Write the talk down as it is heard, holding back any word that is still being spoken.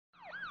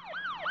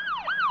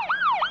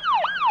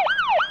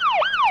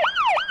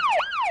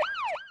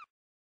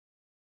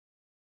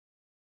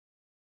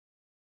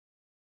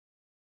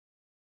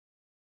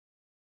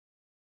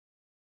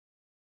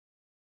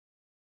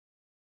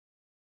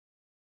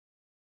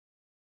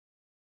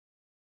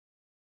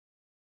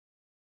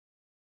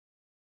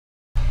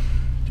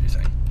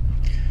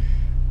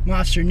I'm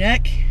Officer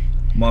Nick.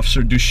 I'm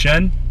Officer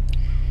Duchenne.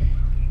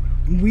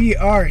 We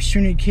are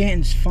SUNY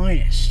Canton's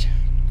finest.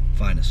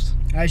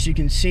 As you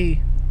can see,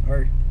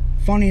 our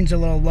funding's a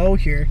little low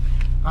here.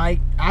 I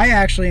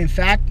actually, in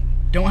fact,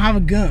 don't have a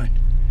gun.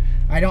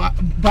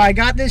 But I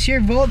got this here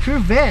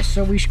bulletproof vest,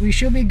 so we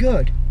should be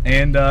good.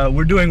 And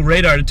we're doing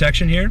radar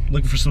detection here,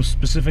 looking for some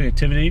specific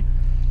activity.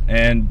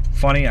 And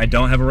funny, I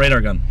don't have a radar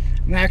gun.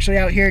 I'm actually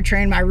out here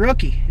training my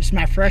rookie. This is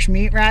my fresh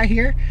meat right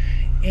here.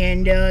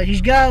 And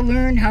he's got to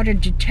learn how to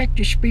detect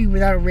your speed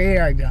without a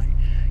radar gun.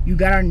 You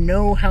got to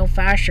know how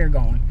fast you're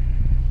going.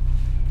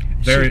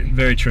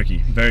 Very tricky.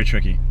 Very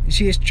tricky. You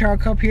see his char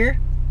cup here?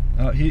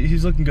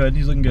 He's looking good.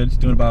 He's looking good. He's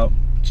doing about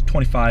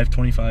 25,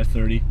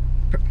 30.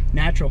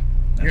 Natural.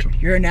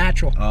 You're a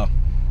natural. Oh, I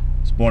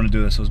was born to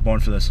do this. I was born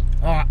for this.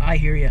 Oh, I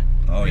hear you.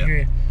 Oh, yeah. I hear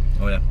you.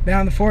 Oh, yeah. Been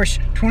on the force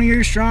 20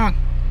 years strong.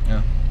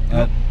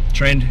 Yeah.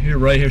 Trained here,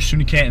 right here,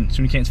 SUNY Canton.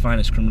 SUNY Canton's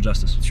finest, criminal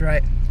justice. That's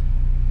right.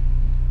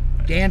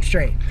 Damn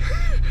straight.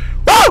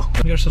 Woo!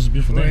 We got ourselves a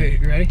beautiful day.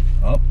 You ready?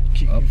 Up.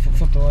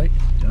 Flip the light.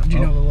 Yeah. Do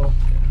you know the little...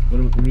 What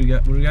do we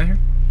got? What do we got here?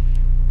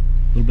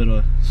 A little bit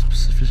of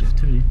specific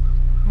activity.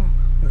 Oh,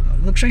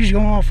 looks like he's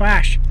going all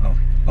fast.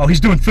 Oh,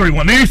 he's doing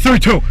 31. Maybe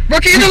 32.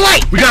 Rookie, get the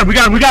light! We got him.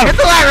 Get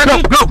the light,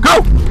 Rookie!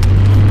 Go!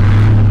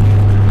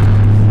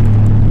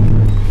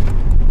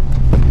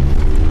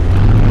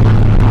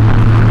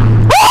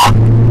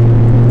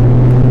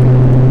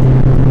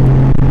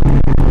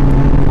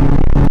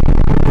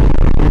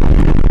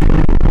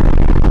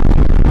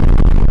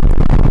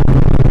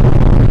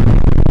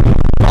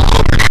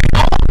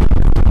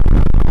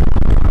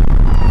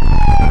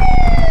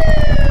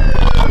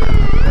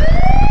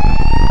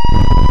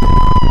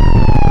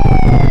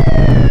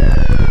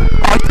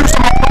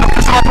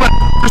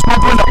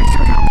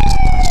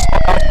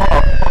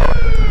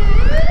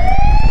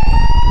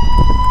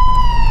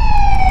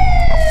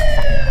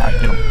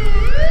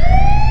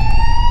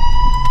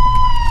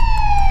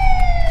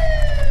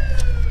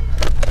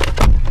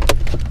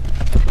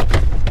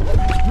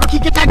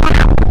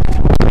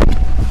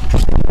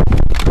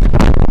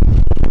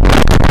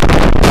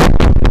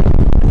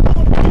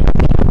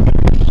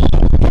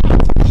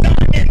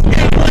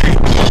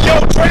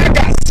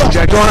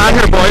 Going on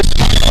here, boys?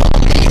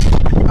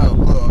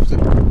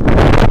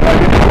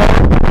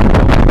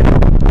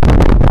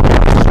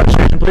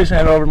 Registration, please.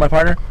 Hand it over to my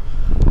partner.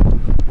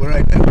 What did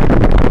I do?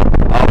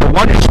 For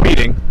one, you're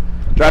speeding,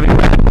 driving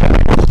back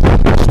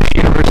to State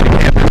University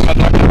campus.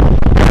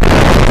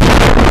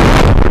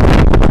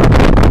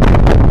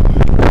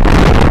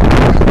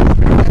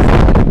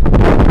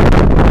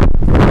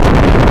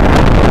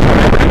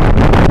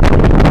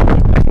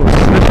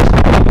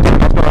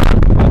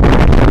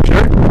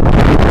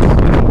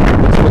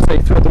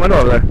 Window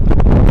over there.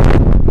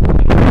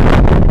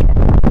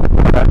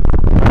 Okay.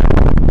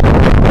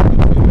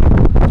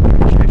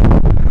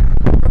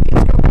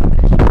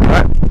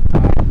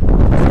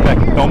 Alright.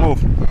 Don't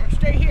move.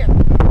 Stay here.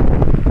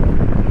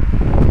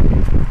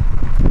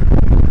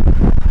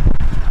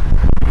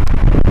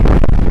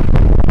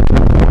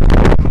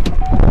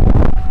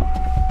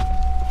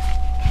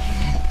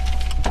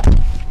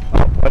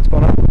 What's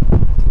going on?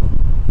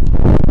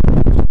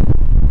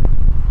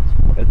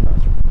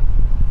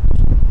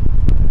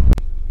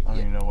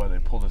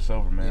 Pull this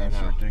over, man. Yeah,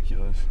 It's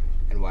ridiculous.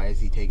 And why is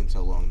he taking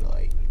so long to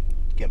like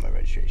get my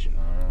registration?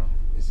 I don't know.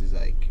 This is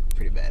like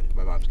pretty bad.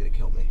 My mom's gonna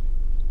kill me.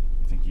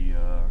 You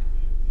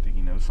think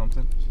he knows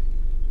something?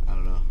 I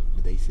don't know.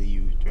 Did they see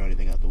you throw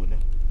anything out the window?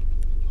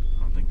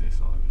 I don't think they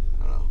saw it.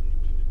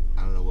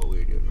 I don't know what we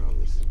were doing wrong.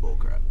 This is bull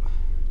crap.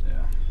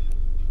 Yeah.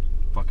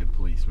 Fucking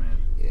police, man.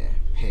 Yeah,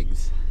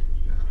 pigs.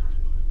 Yeah.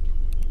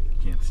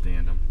 Can't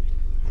stand them.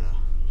 I know.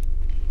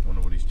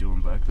 Wonder what he's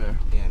doing back there.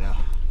 Yeah, I know.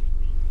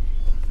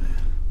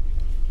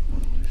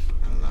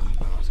 I don't know.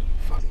 My mom's gonna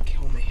fucking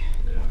kill me.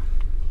 Yeah.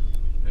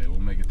 Hey, we'll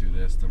make it through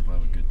this, then we'll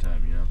have a good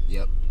time, you know?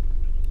 Yep.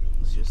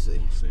 Let's just see.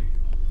 We'll see.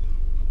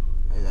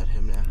 Is that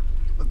him now?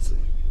 Let's see.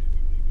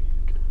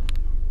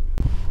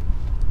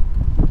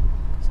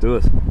 Let's do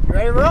this. You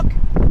ready, Rook?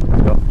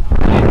 Let's go.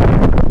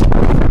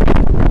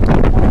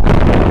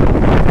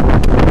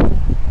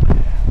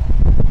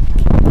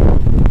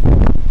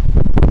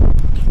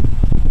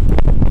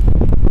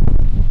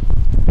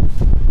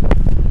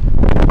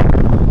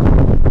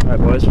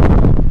 Boys.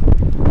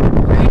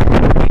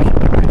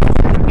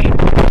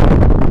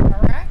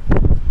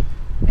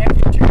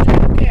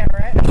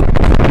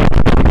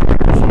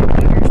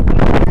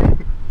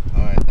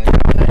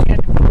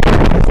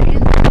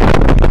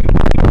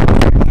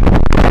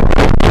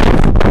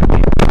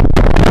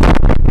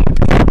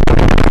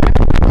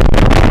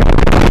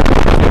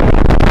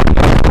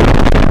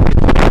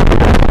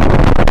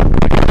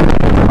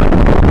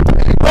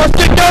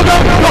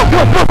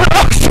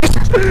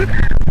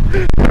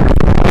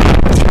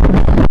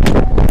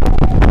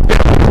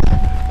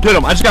 Get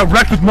him! I just got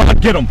wrecked with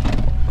mud. Get him!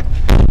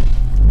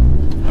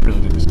 I really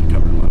did this to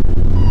cover him up.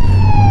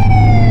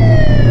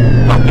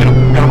 Oh, get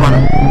him! Gotta run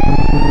him!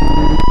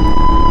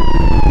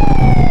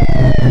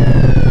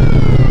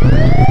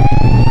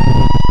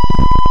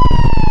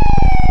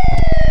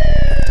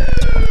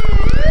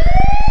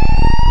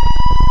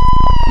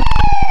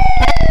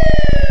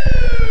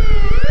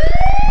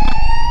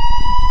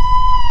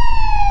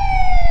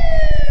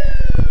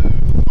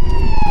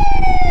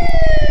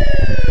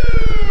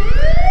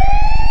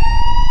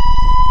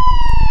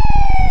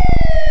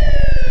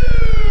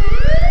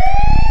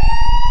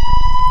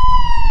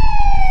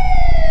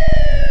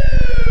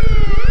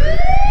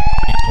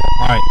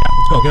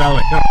 go. Get out of the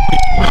way. Go.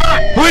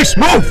 Police,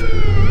 move!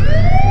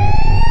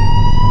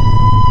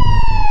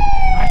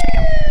 I see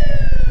him.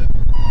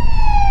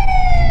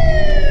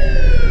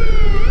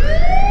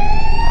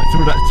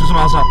 Threw some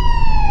else up.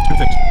 Two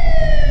things.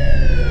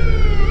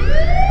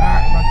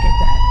 Alright, we'll get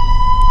that.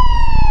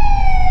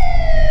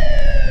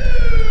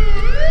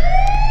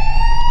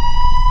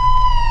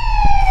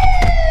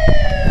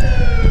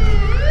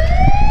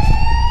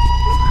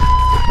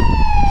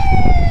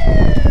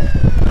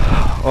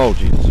 Oh,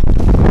 Jesus.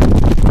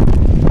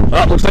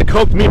 Oh, looks like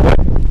coke to me, boy.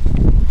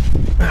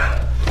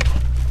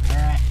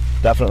 Alright.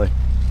 Definitely.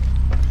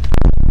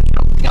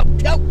 Go,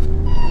 go.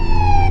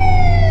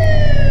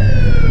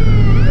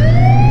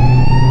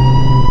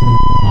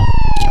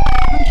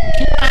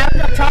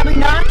 Probably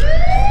not.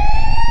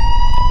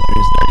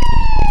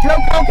 Throw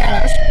coke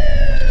at us.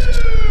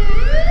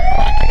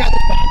 Alright, I got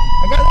this back.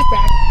 I got this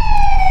back.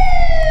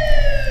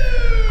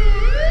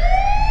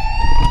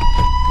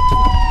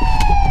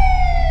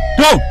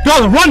 Go! Go!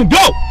 Run!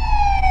 Go!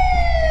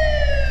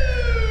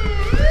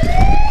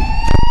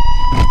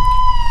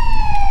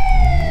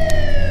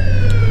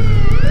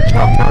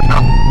 Go, go, go.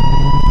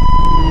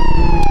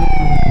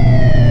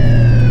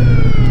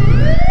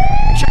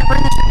 Make sure I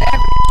bring this to the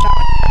evidence.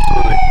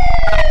 Absolutely.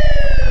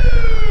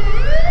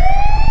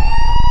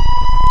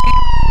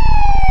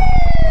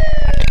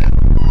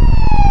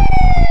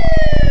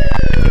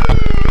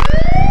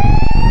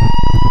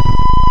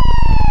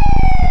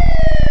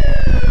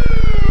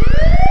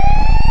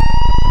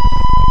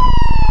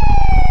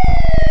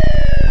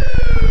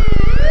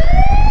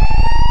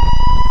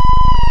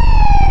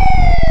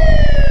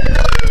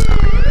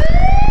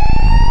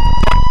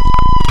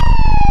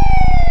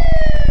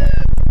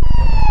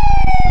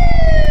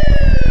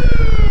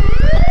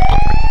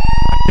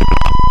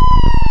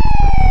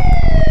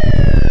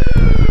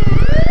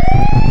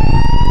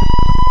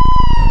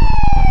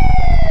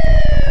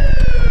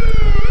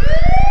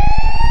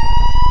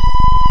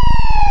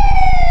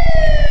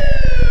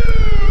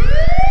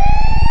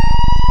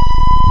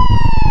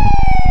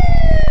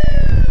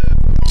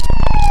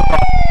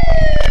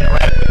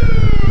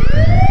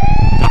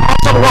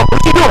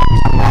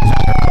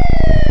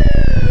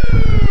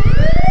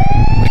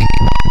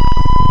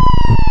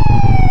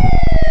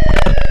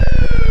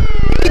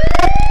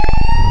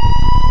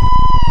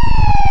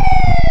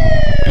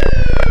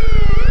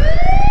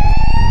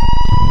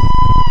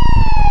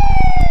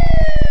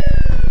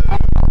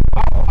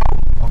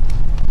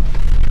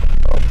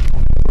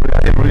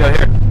 What do we got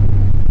here?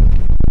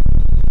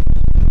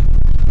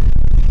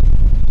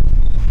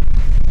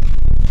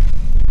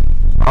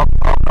 Oh,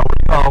 nowhere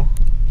to go.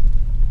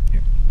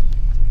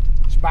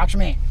 Spot's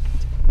me.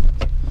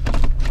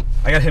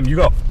 I got him. You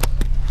go.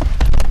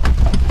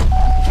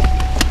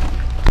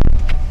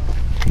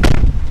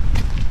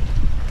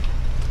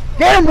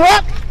 Get him,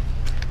 Rook!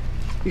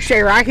 You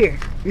stay right here.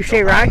 You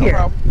stay right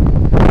here.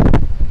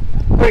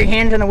 Put your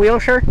hands on the wheel,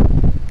 sir.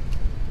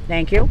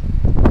 Thank you.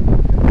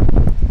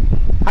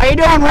 How you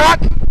doing, Rook?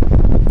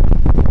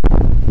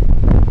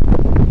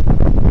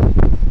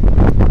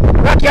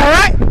 Rook, you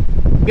alright?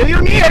 Do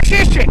you need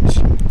assistance?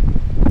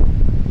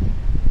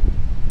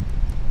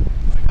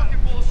 Fucking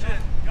bullshit.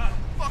 God,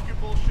 fucking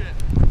bullshit.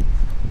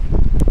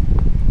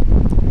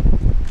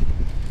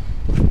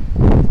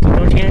 Put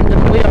those hands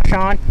on the wheel,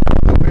 Sean.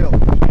 Real.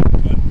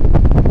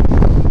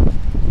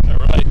 All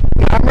right.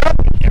 Got him, Rook?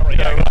 Yeah, right.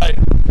 Yeah, right.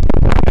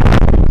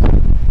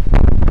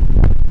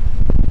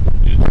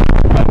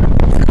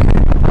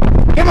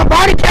 Give him a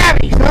body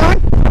cavity,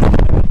 son.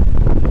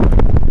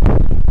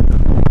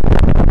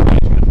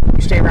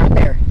 You stay right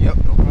there. Yep,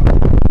 no problem.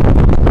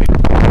 Where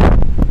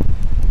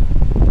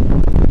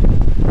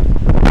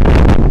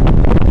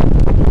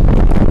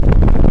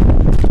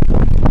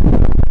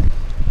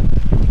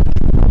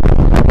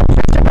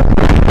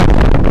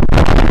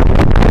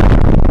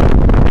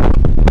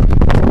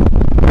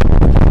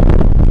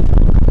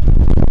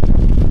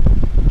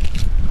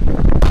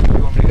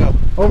you want me to go?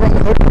 Over on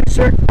the hood,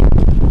 sir.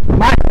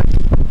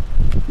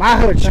 My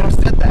hood, Should son. have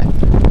said that.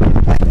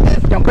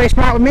 Don't play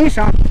smart with me,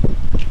 son.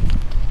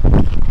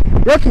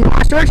 Rookie, you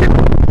want to search him?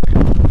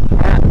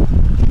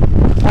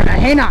 Okay,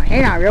 hang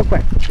on, real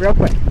quick.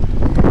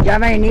 You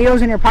have any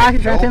needles in your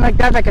pockets or Nope. anything like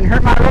that that can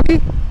hurt my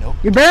rookie? Nope.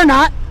 You better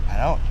not. I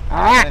don't.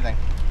 All right. Anything.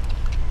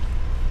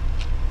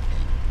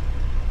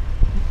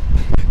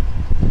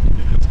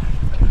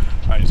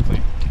 Alright, it's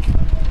clean.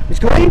 It's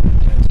clean?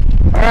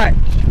 All right.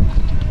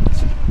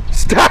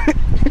 Stop. I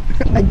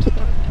can't.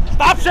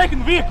 Stop shaking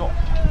the vehicle!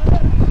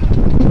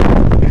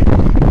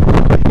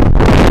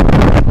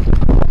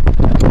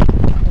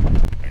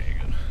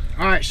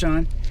 All right,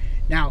 son.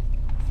 Now,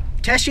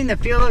 testing the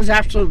field is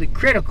absolutely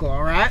critical,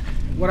 all right?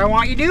 What I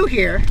want you to do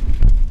here...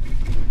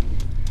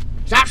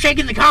 Stop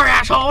shaking the car,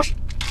 assholes!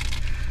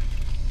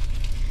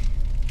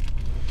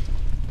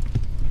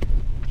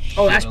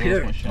 Oh, that's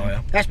pure. Oh,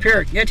 yeah. That's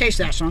pure. Get a taste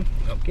of that, son.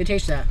 Yep. Get a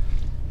taste of that.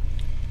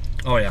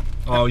 Oh, yeah.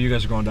 Oh, you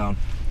guys are going down.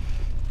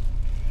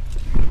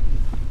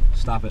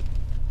 Stop it.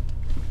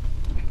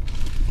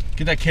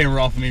 Get that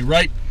camera off of me,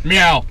 right?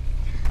 Meow.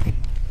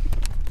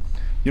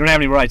 You don't have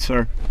any rights,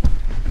 sir.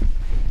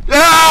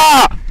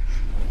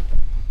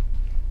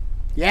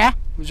 Yeah?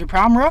 Was there a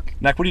problem, Rook?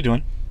 Neck, what are you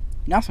doing?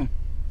 Nothing.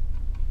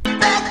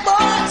 Bad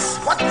boys,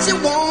 what you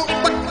want,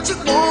 what you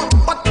want,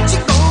 what you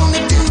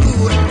gonna do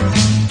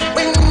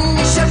when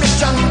Sheriff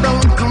John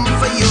Brown come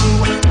for you?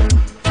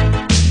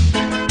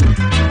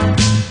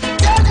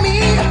 Tell me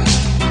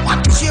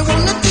what you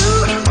gonna do,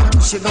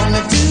 what you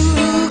gonna do?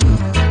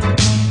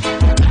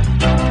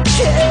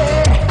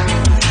 Yeah.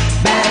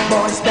 Bad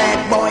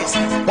boys,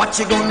 what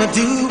you gonna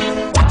do?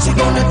 What you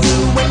gonna do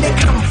when they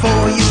come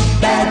for you?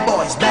 Bad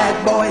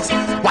boys,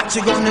 what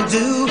you gonna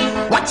do?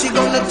 What you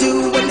gonna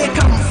do when